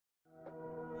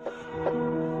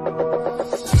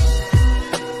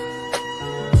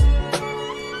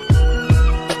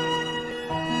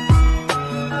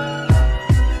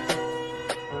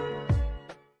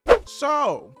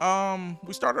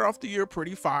we started off the year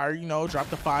pretty fire, you know, dropped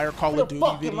the fire Call of Duty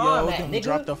video, then we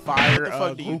dropped the fire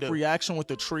group reaction with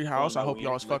the treehouse. I hope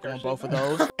y'all was fucking with both of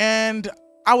those. And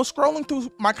I was scrolling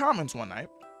through my comments one night,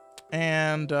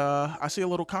 and I see a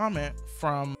little comment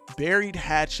from Buried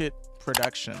Hatchet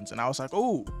Productions, and I was like,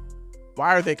 ooh,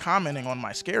 why are they commenting on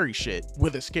my scary shit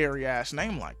with a scary ass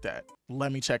name like that?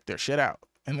 Let me check their shit out.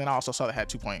 And then I also saw they had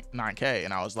 2.9K,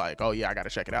 and I was like, oh yeah, I gotta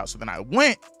check it out. So then I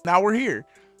went. Now we're here.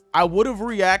 I would have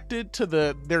reacted to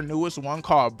their newest one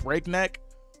called Breakneck,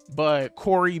 but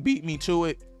Cory beat me to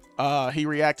it. He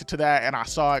reacted to that, and I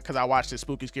saw it because I watched it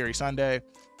Spooky Scary Sunday.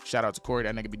 Shout out to Cory,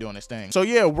 that nigga be doing his thing. So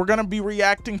yeah, we're gonna be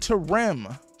reacting to REM,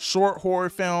 short horror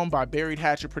film by Buried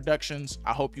Hatchet Productions.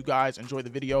 I hope you guys enjoy the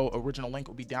video. Original link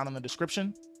will be down in the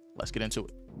description. Let's get into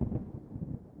it.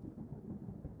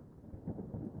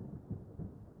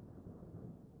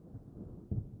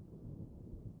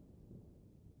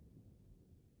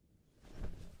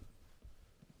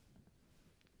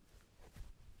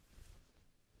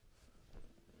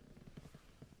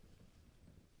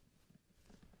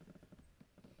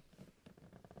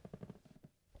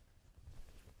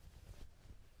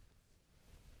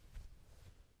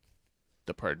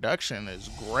 The production is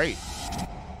great.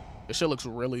 This shit looks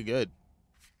really good.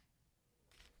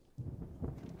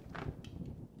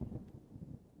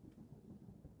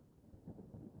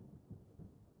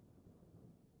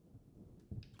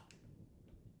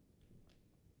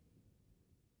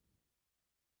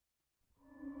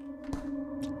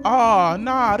 Oh,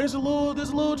 nah, there's a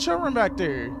little children back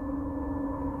there.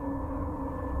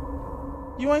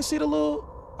 You ain't see the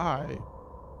little, all right.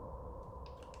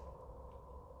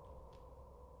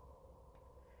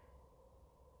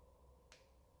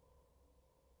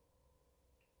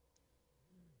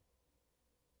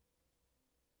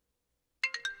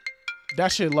 That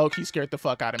shit low-key scared the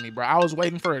fuck out of me, bro. I was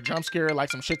waiting for a jump scare,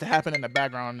 like some shit to happen in the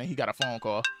background, and then he got a phone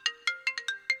call.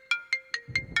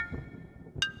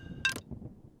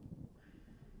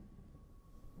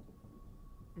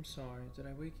 I'm sorry, did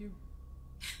I wake you?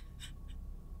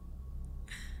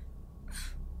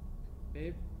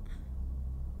 Babe?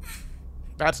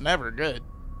 That's never good.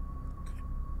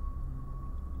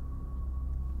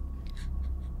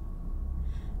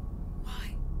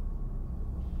 Why?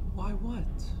 Why what?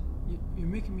 You're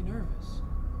making me nervous.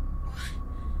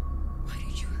 Why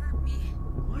did you hurt me?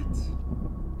 What?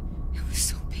 It was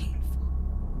so painful.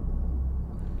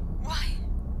 Why?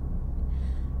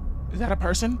 Is that a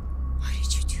person? Why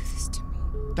did you do this to me?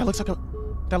 That looks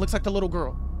like the little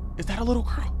girl. Is that a little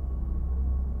girl?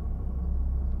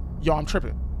 Yo, I'm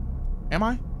tripping. Am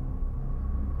I?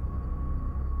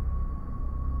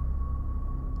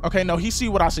 Okay, no, he see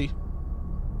what I see.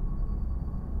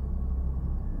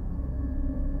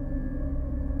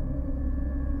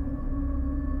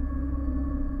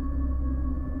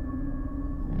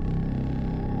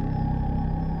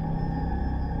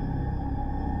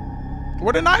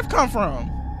 Where'd the knife come from? I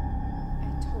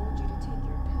told you to take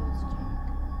your pills, Jack.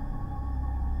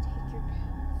 Take your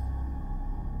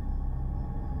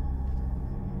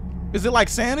pills. Is it like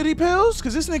sanity pills?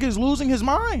 Because this nigga is losing his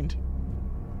mind.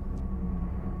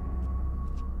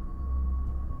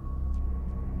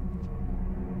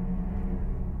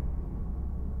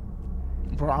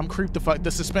 Bro, I'm creeped the fuck. The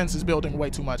suspense is building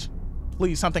way too much.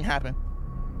 Please, something happen.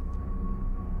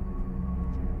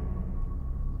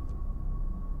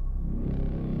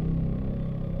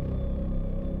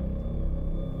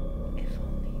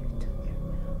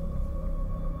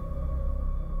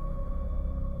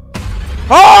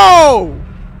 Oh!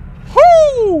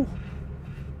 Whoo!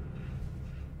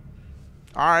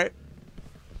 All right.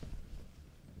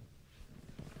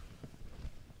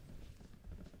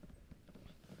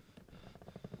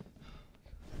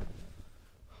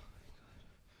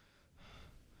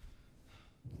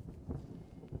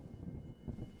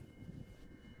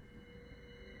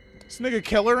 This nigga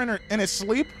kill her in his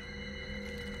sleep?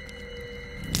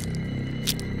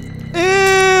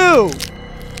 Ew!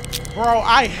 Bro,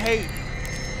 I hate.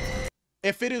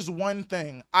 If it is one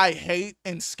thing I hate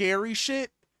in scary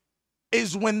shit,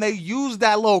 is when they use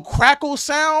that little crackle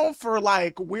sound for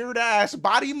like weird ass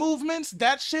body movements.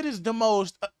 That shit is the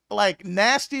most like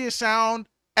nastiest sound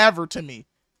ever to me.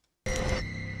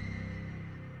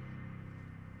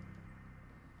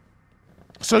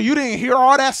 So you didn't hear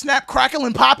all that snap, crackle,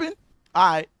 and popping?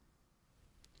 All right.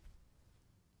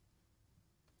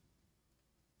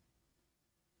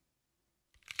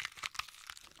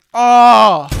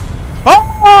 Oh.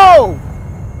 Oh!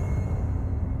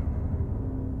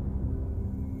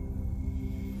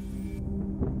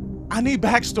 I need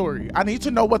backstory. I need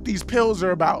to know what these pills are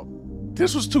about.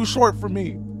 This was too short for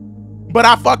me, but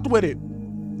I fucked with it.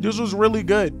 This was really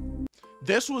good.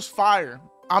 This was fire.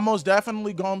 I'm most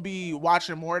definitely gonna be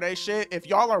watching more of that shit. If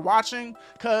y'all are watching,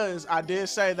 cause I did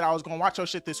say that I was gonna watch your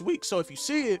shit this week. So if you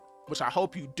see it, which I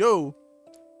hope you do,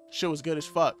 shit was good as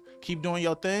fuck. Keep doing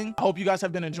your thing. I hope you guys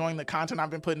have been enjoying the content I've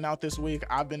been putting out this week.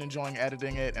 I've been enjoying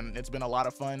editing it and it's been a lot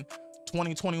of fun.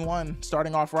 2021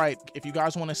 starting off right. If you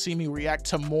guys want to see me react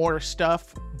to more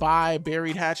stuff by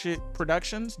Buried Hatchet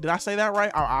Productions, did I say that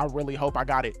right? I really hope I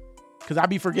got it, because I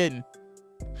be forgetting.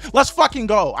 Let's fucking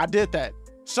go. I did that.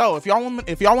 So if y'all want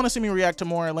to see me react to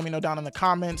more, let me know down in the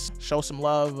comments. Show some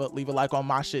love, leave a like on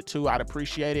my shit too. I'd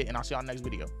appreciate it, and I'll see y'all next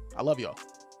video. I love y'all.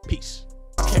 Peace.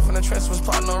 Came from the trench, was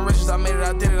plotting on riches. I made it,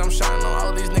 I did it, I'm shining on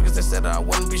all these niggas that said that I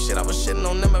wouldn't be shit. I was shitting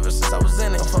on them ever since I was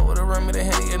in it. Don't fuck with a REM, the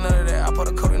Henny, none of that.